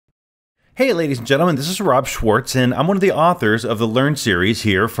Hey ladies and gentlemen, this is Rob Schwartz and I'm one of the authors of the Learn series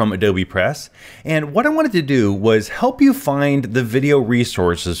here from Adobe Press. And what I wanted to do was help you find the video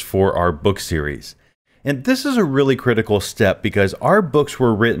resources for our book series. And this is a really critical step because our books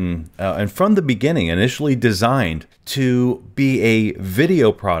were written and from the beginning initially designed to be a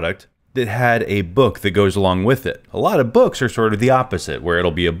video product that had a book that goes along with it. A lot of books are sort of the opposite, where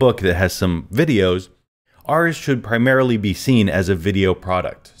it'll be a book that has some videos. Ours should primarily be seen as a video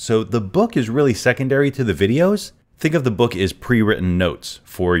product. So the book is really secondary to the videos. Think of the book as pre-written notes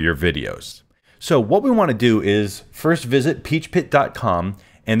for your videos. So what we want to do is first visit peachpit.com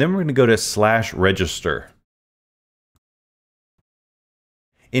and then we're going to go to /register.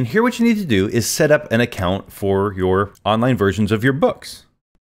 And here what you need to do is set up an account for your online versions of your books.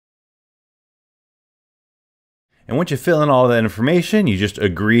 And once you fill in all that information, you just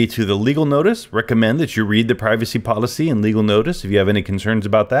agree to the legal notice. Recommend that you read the privacy policy and legal notice if you have any concerns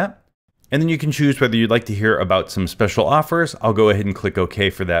about that. And then you can choose whether you'd like to hear about some special offers. I'll go ahead and click OK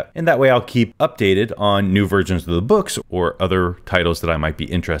for that. And that way I'll keep updated on new versions of the books or other titles that I might be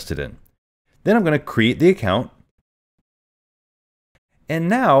interested in. Then I'm going to create the account. And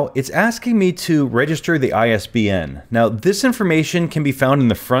now it's asking me to register the ISBN. Now this information can be found in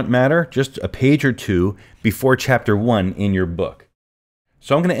the front matter, just a page or two before chapter 1 in your book.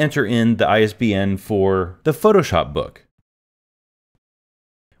 So I'm going to enter in the ISBN for the Photoshop book.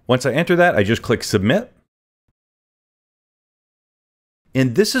 Once I enter that, I just click submit.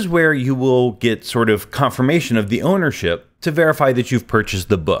 And this is where you will get sort of confirmation of the ownership to verify that you've purchased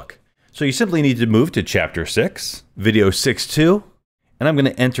the book. So you simply need to move to chapter 6, video 6.2. And I'm going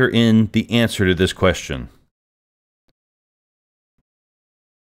to enter in the answer to this question.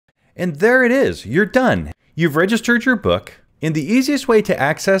 And there it is. You're done. You've registered your book. And the easiest way to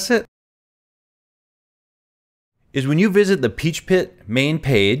access it is when you visit the Peachpit main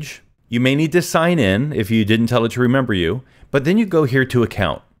page. You may need to sign in if you didn't tell it to remember you. But then you go here to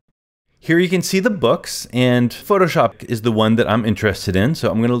account. Here you can see the books. And Photoshop is the one that I'm interested in. So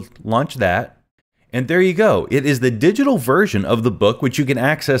I'm going to launch that. And there you go. It is the digital version of the book, which you can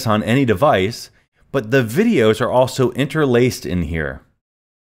access on any device, but the videos are also interlaced in here.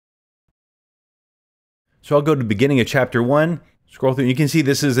 So I'll go to the beginning of chapter 1, scroll through, and you can see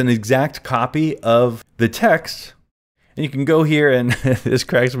this is an exact copy of the text. And you can go here and this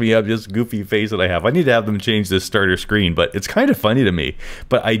cracks me up, this goofy face that I have. I need to have them change this starter screen, but it's kind of funny to me.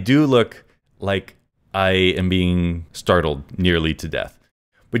 But I do look like I am being startled nearly to death.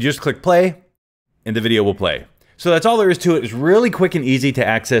 But you just click play, and the video will play. So that's all there is to it. It's really quick and easy to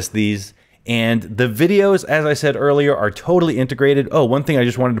access these. And the videos, as I said earlier, are totally integrated. Oh, one thing I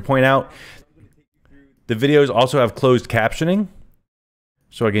just wanted to point out, the videos also have closed captioning.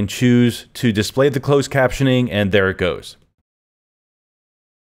 So I can choose to display the closed captioning, and there it goes.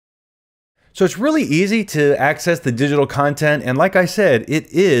 So it's really easy to access the digital content. And like I said,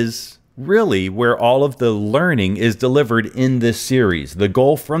 it is really where all of the learning is delivered in this series. The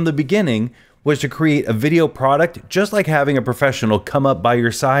goal from the beginning was to create a video product just like having a professional come up by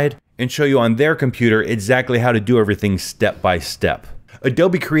your side and show you on their computer exactly how to do everything step by step.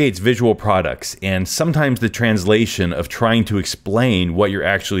 Adobe creates visual products, and sometimes the translation of trying to explain what you're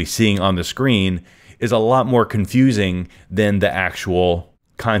actually seeing on the screen is a lot more confusing than the actual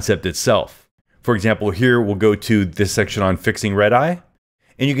concept itself. For example, here we'll go to this section on fixing red eye,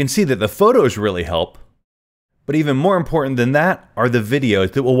 and you can see that the photos really help. But even more important than that are the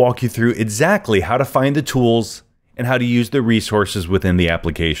videos that will walk you through exactly how to find the tools and how to use the resources within the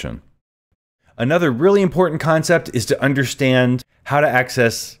application. Another really important concept is to understand how to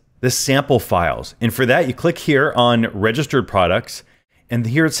access the sample files. And for that, you click here on Registered Products, and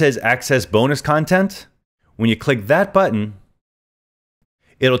here it says Access Bonus Content. When you click that button,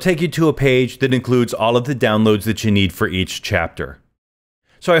 it'll take you to a page that includes all of the downloads that you need for each chapter.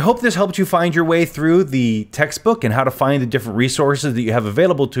 So I hope this helped you find your way through the textbook and how to find the different resources that you have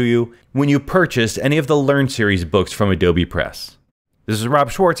available to you when you purchase any of the Learn series books from Adobe Press. This is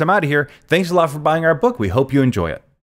Rob Schwartz. I'm out of here. Thanks a lot for buying our book. We hope you enjoy it.